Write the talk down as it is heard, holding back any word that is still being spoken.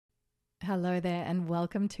Hello there, and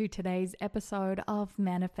welcome to today's episode of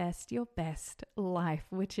Manifest Your Best Life,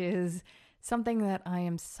 which is something that I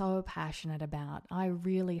am so passionate about. I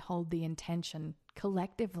really hold the intention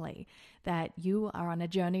collectively that you are on a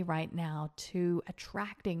journey right now to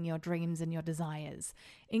attracting your dreams and your desires,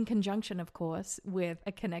 in conjunction, of course, with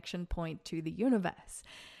a connection point to the universe.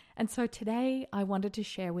 And so today I wanted to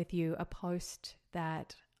share with you a post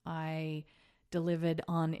that I delivered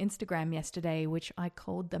on Instagram yesterday, which I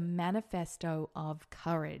called the Manifesto of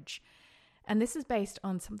Courage. And this is based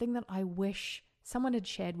on something that I wish someone had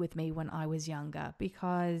shared with me when I was younger,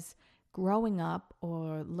 because growing up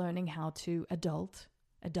or learning how to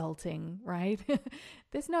adulting, right?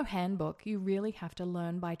 There's no handbook. You really have to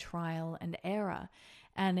learn by trial and error.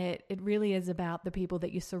 And it really is about the people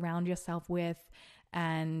that you surround yourself with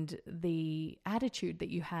and the attitude that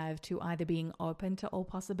you have to either being open to all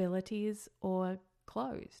possibilities or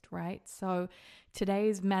closed, right? So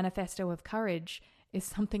today's Manifesto of Courage is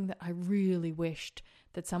something that I really wished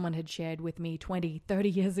that someone had shared with me 20, 30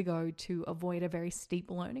 years ago to avoid a very steep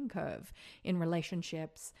learning curve in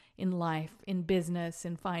relationships, in life, in business,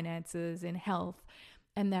 in finances, in health,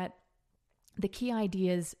 and that the key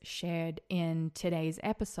ideas shared in today's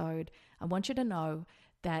episode, I want you to know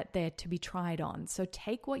that they're to be tried on. So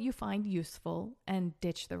take what you find useful and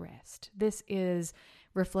ditch the rest. This is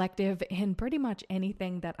reflective in pretty much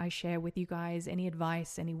anything that I share with you guys, any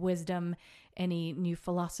advice, any wisdom, any new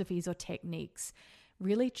philosophies or techniques.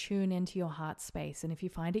 Really tune into your heart space. And if you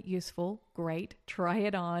find it useful, great, try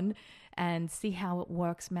it on and see how it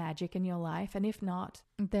works magic in your life. And if not,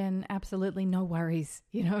 then absolutely no worries.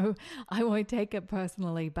 I won't take it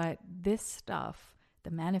personally, but this stuff, the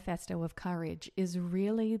Manifesto of Courage, is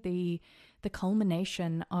really the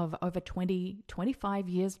culmination of over 20, 25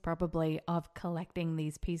 years probably of collecting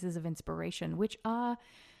these pieces of inspiration, which are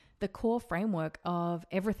the core framework of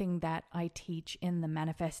everything that I teach in the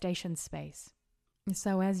manifestation space.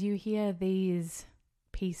 So as you hear these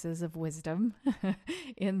pieces of wisdom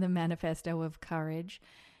in the Manifesto of Courage,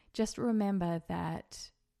 just remember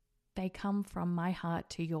that they come from my heart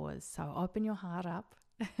to yours. So open your heart up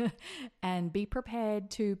and be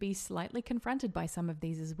prepared to be slightly confronted by some of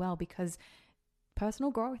these as well, because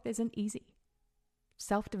personal growth isn't easy.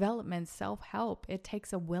 Self-development, self-help, it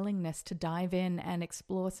takes a willingness to dive in and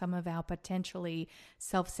explore some of our potentially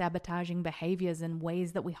self-sabotaging behaviors and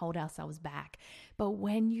ways that we hold ourselves back. But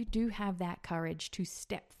when you do have that courage to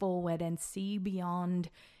step forward and see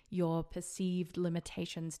beyond your perceived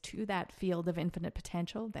limitations to that field of infinite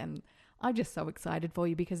potential, then I'm just so excited for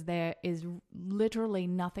you, because there is literally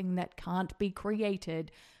nothing that can't be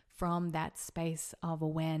created from that space of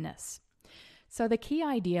awareness. So the key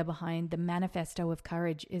idea behind the Manifesto of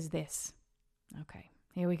Courage is this. Okay,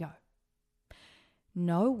 here we go.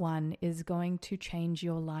 No one is going to change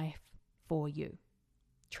your life for you.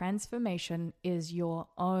 Transformation is your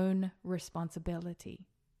own responsibility.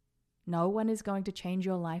 No one is going to change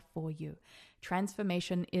your life for you.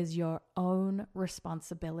 Transformation is your own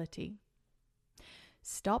responsibility.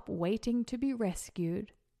 Stop waiting to be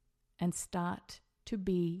rescued and start to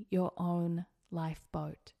be your own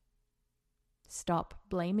lifeboat. Stop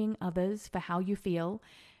blaming others for how you feel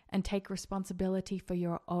and take responsibility for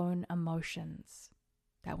your own emotions.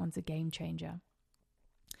 That one's a game changer.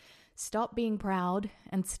 Stop being proud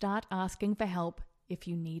and start asking for help if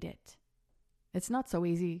you need it. It's not so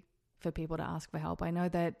easy for people to ask for help. I know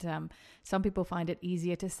that some people find it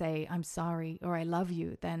easier to say, I'm sorry or I love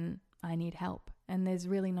you than I need help. And there's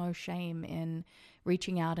really no shame in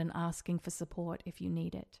reaching out and asking for support if you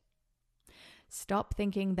need it. Stop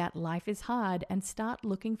thinking that life is hard and start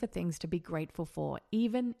looking for things to be grateful for,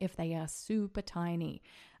 even if they are super tiny.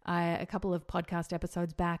 A couple of podcast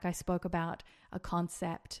episodes back, I spoke about a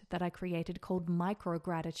concept that I created called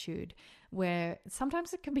micro-gratitude, where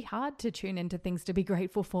sometimes it can be hard to tune into things to be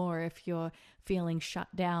grateful for if you're feeling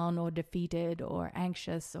shut down or defeated or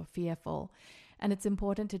anxious or fearful. And it's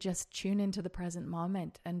important to just tune into the present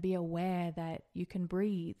moment and be aware that you can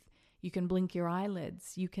breathe. You can blink your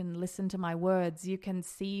eyelids. You can listen to my words. You can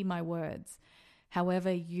see my words.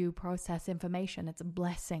 However you process information, it's a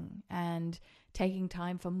blessing. And taking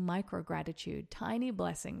time for micro-gratitude, tiny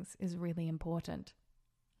blessings, is really important.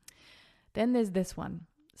 Then there's this one.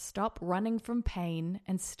 Stop running from pain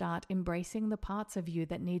and start embracing the parts of you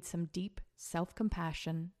that need some deep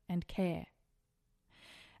self-compassion and care.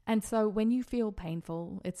 And so when you feel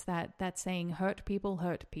painful, it's that saying, hurt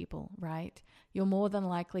people, right? You're more than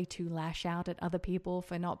likely to lash out at other people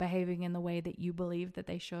for not behaving in the way that you believe that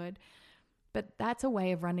they should. But that's a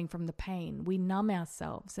way of running from the pain. We numb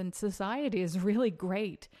ourselves, and society is really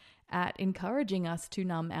great at encouraging us to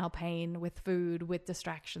numb our pain with food, with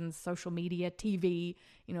distractions, social media, TV,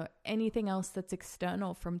 anything else that's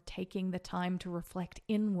external, from taking the time to reflect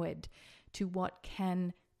inward to what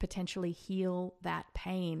can potentially heal that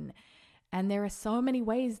pain. And there are so many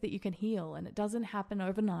ways that you can heal, and it doesn't happen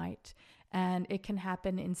overnight, and it can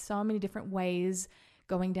happen in so many different ways,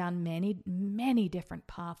 going down many, many different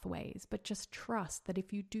pathways. But just trust that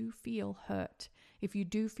if you do feel hurt, if you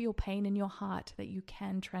do feel pain in your heart, that you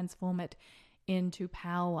can transform it into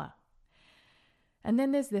power. And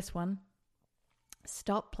then there's this one.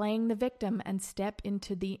 Stop playing the victim and step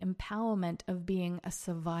into the empowerment of being a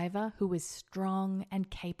survivor who is strong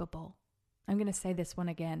and capable. I'm going to say this one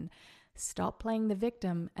again. Stop playing the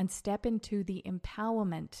victim and step into the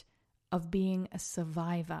empowerment of being a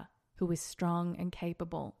survivor who is strong and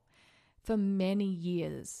capable. For many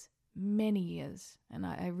years, and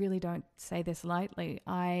I really don't say this lightly,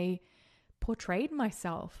 I portrayed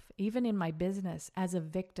myself, even in my business, as a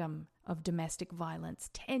victim of domestic violence,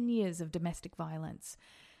 10 years of domestic violence.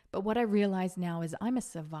 But what I realize now is I'm a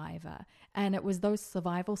survivor, and it was those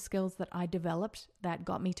survival skills that I developed that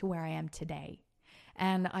got me to where I am today.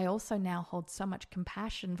 And I also now hold so much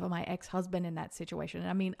compassion for my ex-husband in that situation.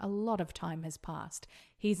 I mean, a lot of time has passed.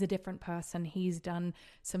 He's a different person. He's done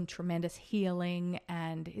some tremendous healing,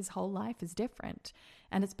 and his whole life is different.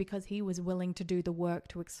 And it's because he was willing to do the work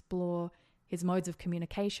to explore his modes of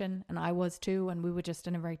communication, and I was too, and we were just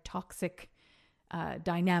in a very toxic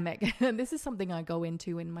dynamic. And this is something I go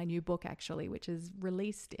into in my new book, actually, which is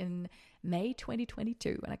released in May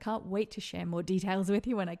 2022. And I can't wait to share more details with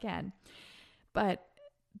you when I can. But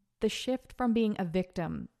the shift from being a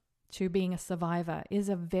victim to being a survivor is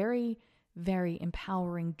a very, very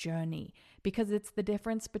empowering journey, because it's the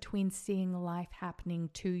difference between seeing life happening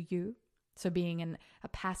to you, so being a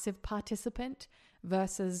passive participant,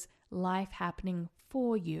 versus life happening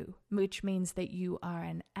for you, which means that you are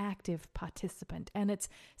an active participant. And it's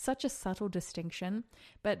such a subtle distinction,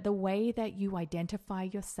 but the way that you identify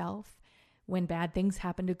yourself when bad things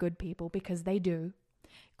happen to good people, because they do,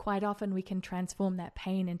 quite often we can transform that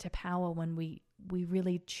pain into power when we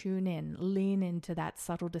really tune in, lean into that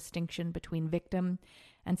subtle distinction between victim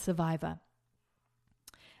and survivor.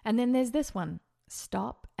 And then there's this one.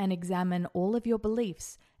 Stop and examine all of your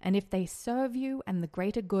beliefs, and if they serve you and the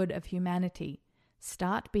greater good of humanity,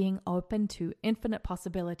 start being open to infinite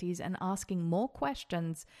possibilities and asking more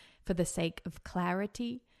questions for the sake of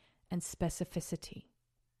clarity and specificity.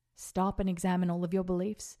 Stop and examine all of your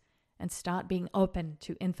beliefs and start being open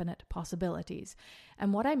to infinite possibilities.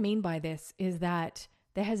 And what I mean by this is that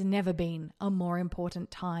there has never been a more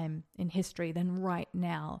important time in history than right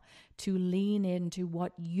now to lean into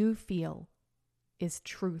what you feel is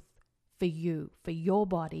truth for you, for your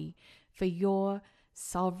body, for your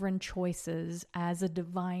sovereign choices as a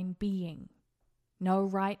divine being. No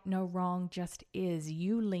right, no wrong, just is.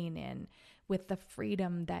 You lean in with the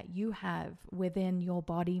freedom that you have within your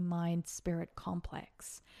body, mind, spirit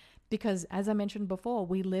complex. Because as I mentioned before,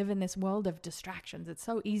 we live in this world of distractions. It's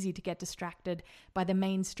so easy to get distracted by the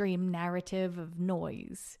mainstream narrative of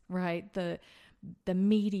noise, right? The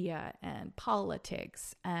media and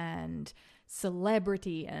politics and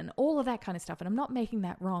celebrity and all of that kind of stuff. And I'm not making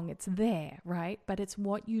that wrong. It's there, right? But it's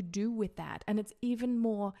what you do with that. And it's even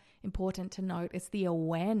more important to note, it's the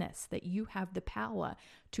awareness that you have the power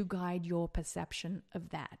to guide your perception of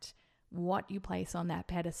that. What you place on that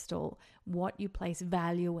pedestal, what you place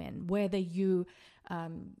value in, whether you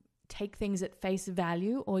take things at face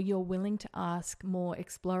value or you're willing to ask more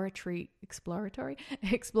exploratory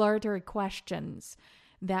questions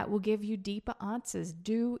that will give you deeper answers.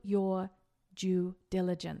 Do your due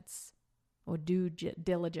diligence, or due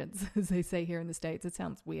diligence, as they say here in the States. It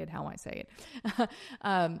sounds weird how I say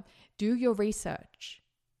it. Do your research.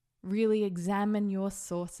 Really examine your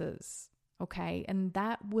sources. Okay, and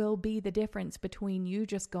that will be the difference between you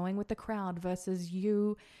just going with the crowd versus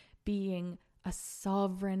you being a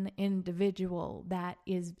sovereign individual that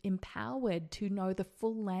is empowered to know the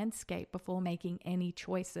full landscape before making any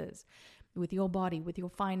choices with your body, with your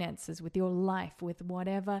finances, with your life, with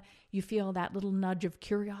whatever you feel that little nudge of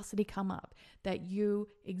curiosity come up, that you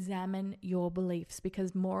examine your beliefs,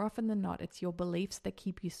 because more often than not, it's your beliefs that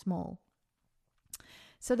keep you small.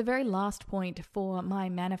 So the very last point for my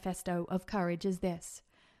Manifesto of Courage is this.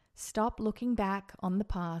 Stop looking back on the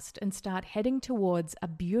past and start heading towards a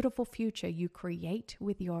beautiful future you create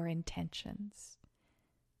with your intentions.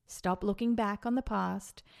 Stop looking back on the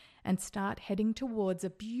past and start heading towards a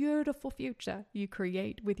beautiful future you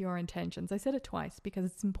create with your intentions. I said it twice because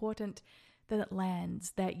it's important that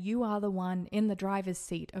lands that you are the one in the driver's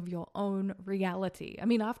seat of your own reality. I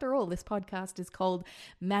mean, after all, this podcast is called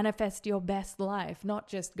Manifest Your Best Life, not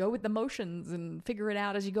just go with the motions and figure it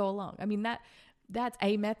out as you go along. I mean, that's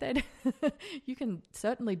a method. You can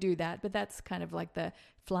certainly do that, but that's kind of like the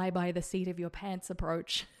fly by the seat of your pants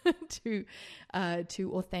approach to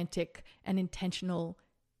authentic and intentional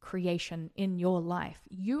creation in your life.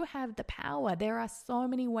 You have the power. There are so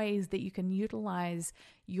many ways that you can utilize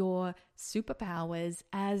your superpowers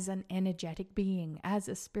as an energetic being, as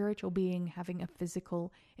a spiritual being having a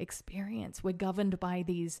physical experience. We're governed by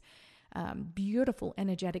these beautiful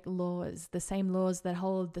energetic laws, the same laws that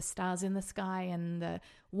hold the stars in the sky and the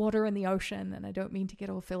water in the ocean. And I don't mean to get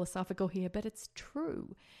all philosophical here, but it's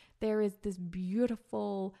true. There is this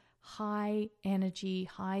beautiful high energy,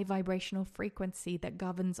 high vibrational frequency that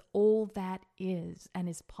governs all that is and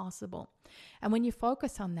is possible. And when you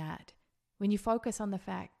focus on that, when you focus on the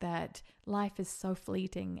fact that life is so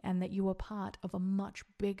fleeting and that you are part of a much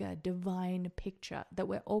bigger divine picture, that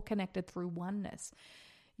we're all connected through oneness,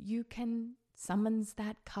 you can summon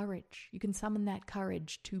that courage. You can summon that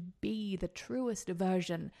courage to be the truest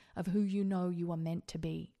version of who you know you are meant to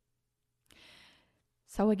be.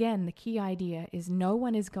 So again, the key idea is no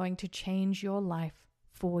one is going to change your life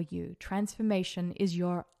for you. Transformation is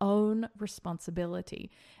your own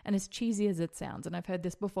responsibility. And as cheesy as it sounds, and I've heard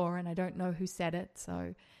this before and I don't know who said it,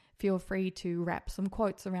 so feel free to wrap some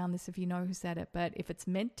quotes around this if you know who said it, but if it's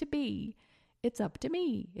meant to be, it's up to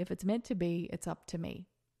me. If it's meant to be, it's up to me.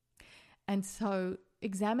 And so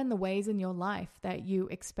examine the ways in your life that you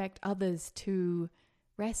expect others to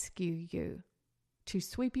rescue you, to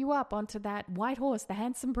sweep you up onto that white horse, the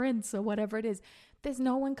handsome prince, or whatever it is. There's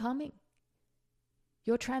no one coming.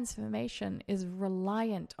 Your transformation is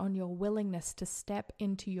reliant on your willingness to step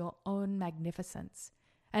into your own magnificence.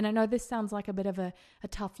 And I know this sounds like a bit of a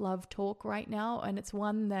tough love talk right now, and it's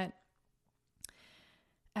one that,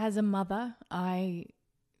 as a mother, I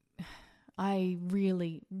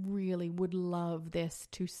really, really would love this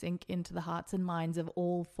to sink into the hearts and minds of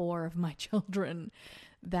all 4 of my children,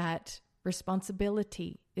 that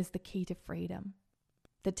responsibility is the key to freedom.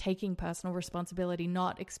 That taking personal responsibility,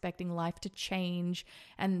 not expecting life to change,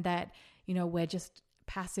 and that, we're just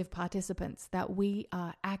passive participants, that we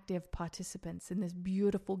are active participants in this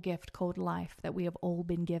beautiful gift called life that we have all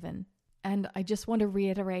been given. And I just want to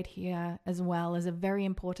reiterate here as well as a very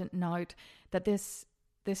important note that this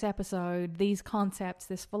episode, these concepts,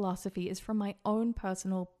 this philosophy is from my own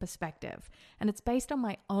personal perspective. And it's based on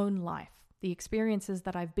my own life, the experiences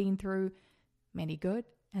that I've been through, many good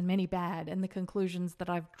and many bad, and the conclusions that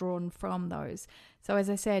I've drawn from those. So as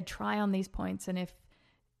I said, try on these points, and if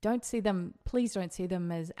please don't see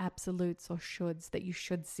them as absolutes or shoulds, that you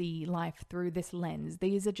should see life through this lens.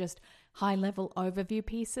 These are just high-level overview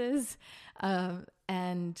pieces.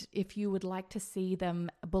 And if you would like to see them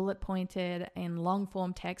bullet pointed in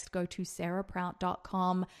long-form text, go to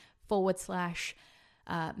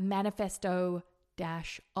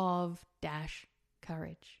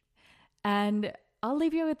sarah.prout.com/manifesto-of-courage. And I'll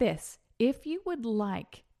leave you with this. If you would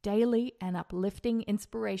like daily and uplifting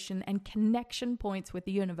inspiration and connection points with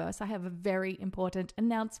the universe, I have a very important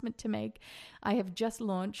announcement to make. I have just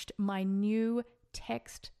launched my new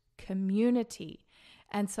text community.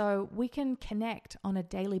 And so we can connect on a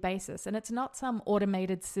daily basis. And it's not some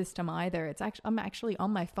automated system either. I'm actually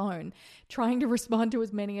on my phone trying to respond to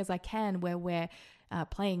as many as I can, where we're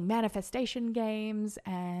playing manifestation games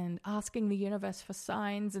and asking the universe for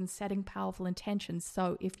signs and setting powerful intentions.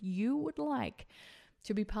 So if you would like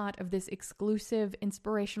to be part of this exclusive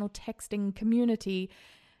inspirational texting community,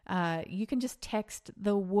 you can just text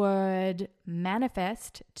the word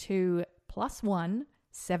manifest to +1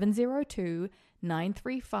 702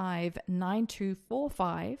 935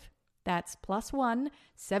 9245. That's +1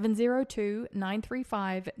 702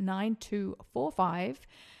 935 9245.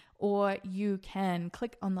 Or you can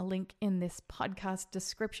click on the link in this podcast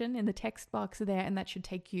description in the text box there, and that should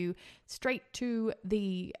take you straight to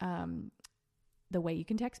the way you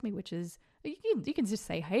can text me, which is you can just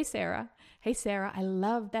say, "Hey Sarah, I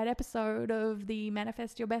love that episode of the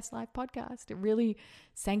Manifest Your Best Life podcast. It really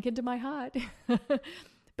sank into my heart."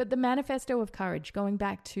 But the Manifesto of Courage, going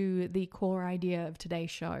back to the core idea of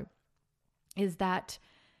today's show, is that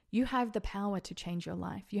you have the power to change your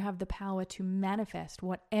life. You have the power to manifest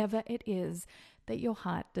whatever it is that your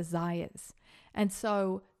heart desires. And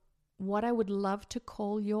so what I would love to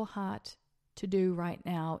call your heart to do right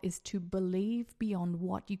now is to believe beyond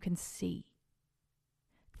what you can see.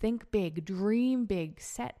 Think big, dream big,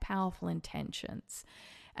 set powerful intentions.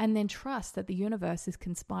 and then trust that the universe is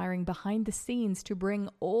conspiring behind the scenes to bring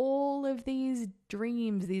all of these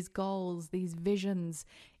dreams, these goals, these visions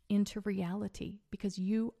into reality, because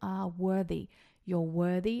you are worthy. You're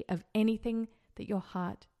worthy of anything that your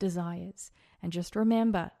heart desires. And just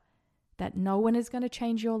remember that no one is going to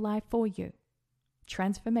change your life for you.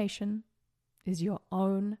 Transformation is your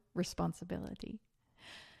own responsibility.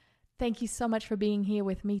 Thank you so much for being here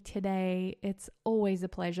with me today. It's always a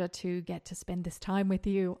pleasure to get to spend this time with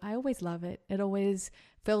you. I always love it. It always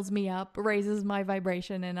fills me up, raises my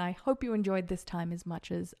vibration, and I hope you enjoyed this time as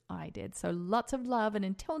much as I did. So lots of love, and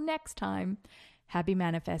until next time, happy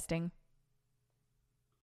manifesting.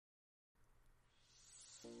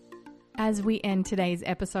 As we end today's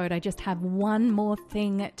episode, I just have one more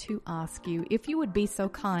thing to ask you. If you would be so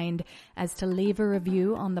kind as to leave a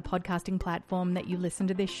review on the podcasting platform that you listen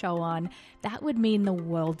to this show on, that would mean the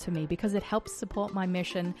world to me, because it helps support my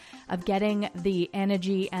mission of getting the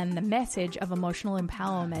energy and the message of emotional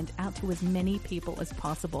empowerment out to as many people as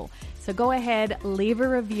possible. So go ahead, leave a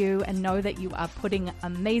review, and know that you are putting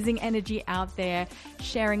amazing energy out there,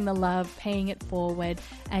 sharing the love, paying it forward,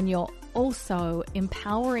 and you're also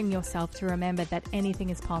empowering yourself to remember that anything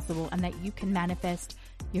is possible and that you can manifest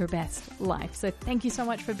your best life. So thank you so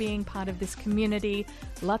much for being part of this community.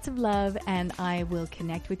 Lots of love, and I will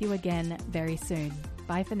connect with you again very soon.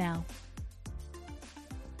 Bye for now.